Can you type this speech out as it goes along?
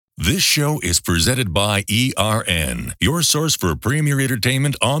This show is presented by ERN, your source for premier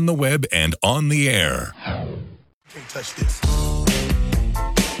entertainment on the web and on the air. Can't touch this.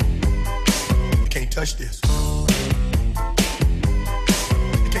 Can't touch this.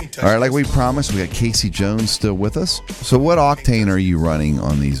 All right, like we promised, we got Casey Jones still with us. So what octane are you running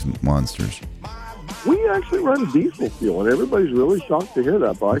on these monsters? We actually run diesel fuel, and everybody's really shocked to hear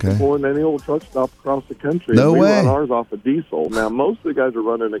that. But I can pull in any old truck stop across the country. No we way. run ours off of diesel. Now, most of the guys are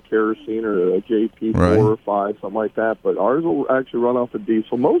running a kerosene or a JP4 or 5, something like that. But ours will actually run off of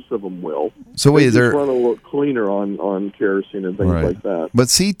diesel. Most of them will. So wait, they just run a little cleaner on kerosene and things like that. But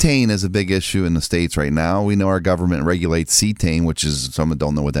cetane is a big issue in the States right now. We know our government regulates cetane, which is, some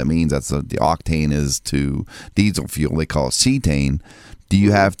don't know what that means. That's the octane is to diesel fuel. They call it cetane. Do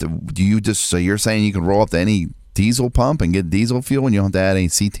you just, so you're saying you can roll up to any diesel pump and get diesel fuel and you don't have to add any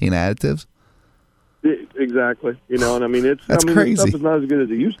cetane additives? Exactly. You know, and I mean, That's crazy. The stuff is not as good as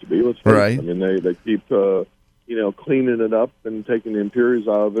it used to be. Let's face right. it. I mean, they keep, cleaning it up and taking the impurities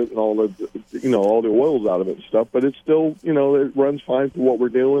out of it and all the oils out of it and stuff. But it's still, it runs fine for what we're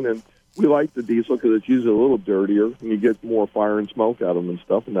doing. And we like the diesel because it's usually a little dirtier and you get more fire and smoke out of them and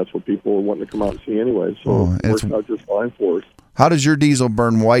stuff. And that's what people are wanting to come out and see anyway. So it works out just fine for us. How does your diesel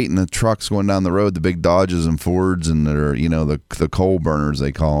burn white in the trucks going down the road, the big Dodges and Fords and the coal burners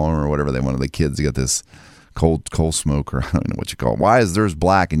they call them or whatever they want? The kids get this coal smoker. I don't know what you call it. Why is theirs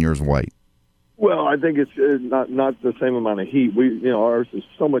black and yours white? Well, I think it's not the same amount of heat. Ours is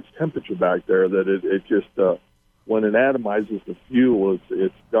so much temperature back there that it just when it atomizes the fuel,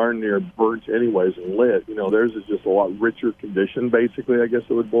 it's darn near burnt anyways and lit. Theirs is just a lot richer condition. Basically, I guess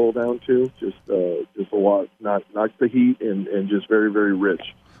it would boil down to just a lot, not the heat and just very, very rich.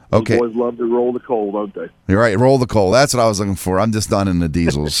 Okay. Boys love to roll the coal, don't they? You're right. Roll the coal. That's what I was looking for. I'm just done in the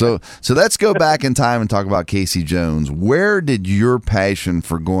diesel. So let's go back in time and talk about Casey Jones. Where did your passion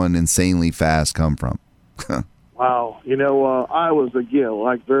for going insanely fast come from? Wow. I was,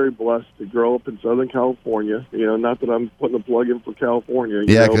 again, very blessed to grow up in Southern California. Not that I'm putting a plug in for California.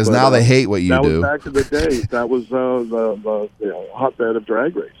 Yeah, because now they hate what you do. That was back in the day. That was the hotbed of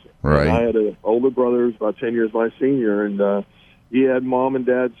drag racing. Right. And I had an older brother who's about 10 years my senior, and he had Mom and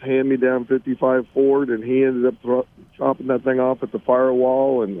Dad's hand-me-down 55 Ford, and he ended up chopping that thing off at the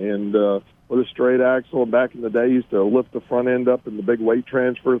firewall and with a straight axle. And back in the day, he used to lift the front end up in the big weight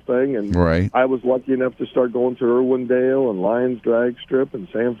transfer thing. And I was lucky enough to start going to Irwindale and Lions Drag Strip and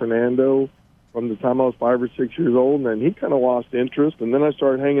San Fernando from the time I was 5 or 6 years old. And then he kind of lost interest. And then I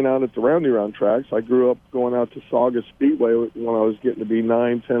started hanging out at the Roundy Round tracks. I grew up going out to Saugus Speedway when I was getting to be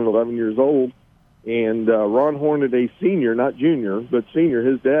 9, 10, 11 years old. And Ron Hornaday Sr., not Junior, but Sr.,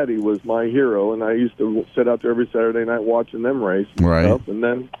 his daddy was my hero. And I used to sit out there every Saturday night watching them race and stuff. And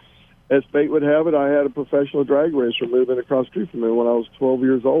then, as fate would have it, I had a professional drag racer moving across the street from me when I was 12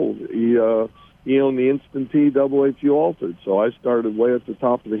 years old. He owned the Instant T AA Fuel Altered, so I started way at the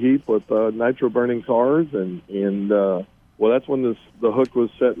top of the heap with nitro-burning cars, and that's when the hook was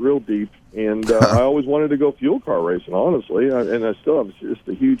set real deep. And I always wanted to go fuel car racing, honestly, and I still have just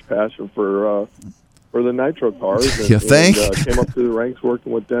a huge passion for the nitro cars. And, you think? Came up through the ranks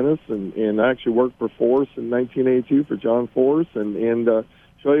working with Dennis, and I actually worked for Force in 1982 for John Force, and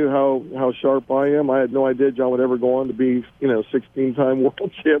show you how sharp I am. I had no idea John would ever go on to be, 16-time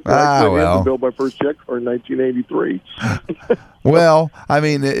world champion. I had to build my first jet car in 1983. Well, I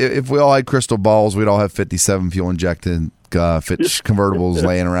mean, if we all had crystal balls, we'd all have 57 fuel injected Fitch convertibles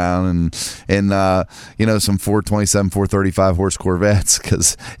laying around and some 427, 435 horse Corvettes.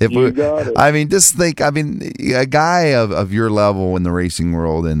 Because just think, a guy of your level in the racing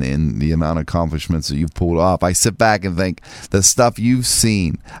world and the amount of accomplishments that you've pulled off, I sit back and think the stuff you've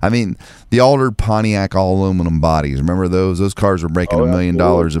seen. I mean, the altered Pontiac all aluminum bodies. Remember those? Those cars are breaking $1 million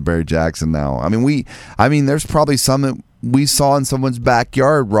at Barry Jackson now. I mean, there's probably some that we saw in someone's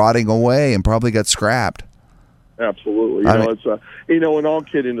backyard rotting away and probably got scrapped. Absolutely. And all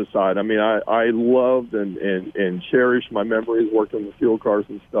kidding aside, I loved and cherished my memories working with fuel cars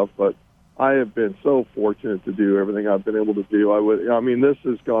and stuff, but I have been so fortunate to do everything I've been able to do. This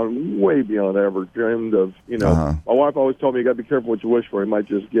has gone way beyond I ever dreamed of. My wife always told me you got to be careful what you wish for. You might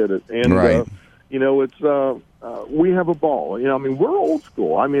just get it. And, we have a ball. We're old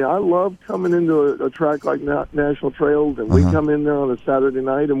school. I love coming into a track like National Trails, and we come in there on a Saturday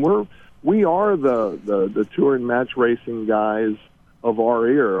night, and we are the tour and match racing guys of our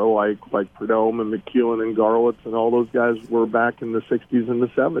era, like Prudhomme and McEwen and Garlitz and all those guys were back in the 60s and the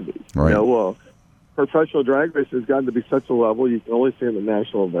 70s. Right. Professional drag racing has gotten to be such a level you can only see in the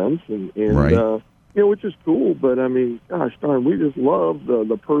national events, and which is cool. But I mean, gosh darn, we just love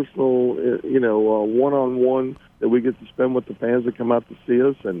the personal, one-on-one that we get to spend with the fans that come out to see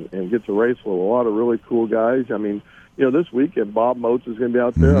us and get to race with a lot of really cool guys. I mean, this weekend, Bob Moats is going to be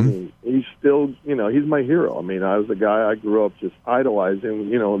out there. I mean, he's still, he's my hero. I mean, I was a guy I grew up just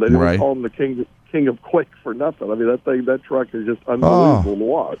idolizing. They didn't call him the king of Quake for nothing. I mean, that truck is just unbelievable to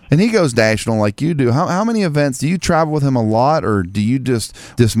watch. And he goes national like you do. How many events? Do you travel with him a lot, or do you just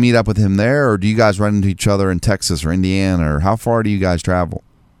meet up with him there, or do you guys run into each other in Texas or Indiana, or how far do you guys travel?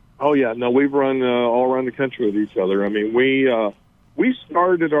 Oh, yeah. No, we've run all around the country with each other. I mean, we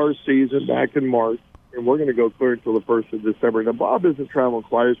started our season back in March, and we're going to go clear until the 1st of December. Now, Bob isn't traveling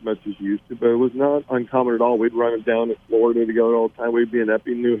quite as much as he used to, but it was not uncommon at all. We'd run it down in Florida together all the time. We'd be in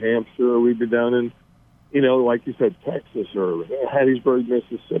Epping, New Hampshire, or we'd be down in, like you said, Texas or Hattiesburg,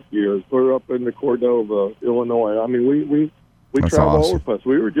 Mississippi, or we're up in the Cordova, Illinois. I mean, we travel all over the place.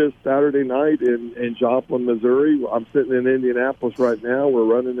 We were just Saturday night in Joplin, Missouri. I'm sitting in Indianapolis right now. We're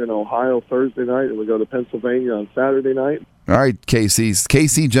running in Ohio Thursday night, and we go to Pennsylvania on Saturday night. All right, Casey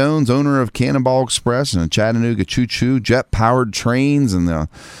Jones, owner of Cannonball Express and Chattanooga Choo Choo, jet-powered trains. And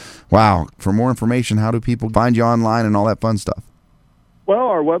wow, for more information, how do people find you online and all that fun stuff? Well,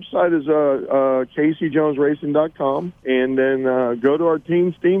 our website is CaseyJonesRacing.com, and then go to our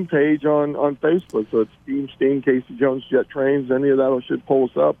Team Steam page on Facebook. So it's Team Steam, Casey Jones Jet Trains. Any of that should pull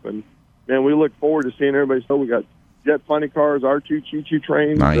us up. And, man, we look forward to seeing everybody. So we got Jet Funny Cars, R2 Choo-Choo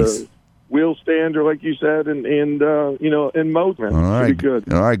Trains, nice. Wheel Stander, like you said, and Moat, man. All right. Should be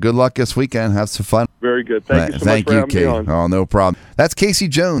good. All right, good luck this weekend. Have some fun. Very good. Thank you so much for having me on. Oh, no problem. That's Casey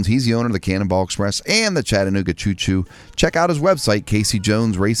Jones. He's the owner of the Cannonball Express and the Chattanooga Choo Choo. Check out his website,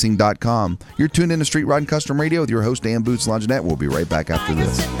 CaseyJonesRacing.com. You're tuned in to Street Riding Custom Radio with your host, Dan Boots Longinette. We'll be right back after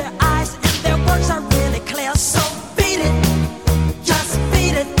this.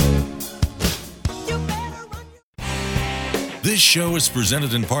 This show is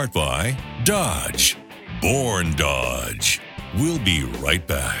presented in part by Dodge. Born Dodge. We'll be right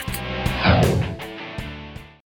back.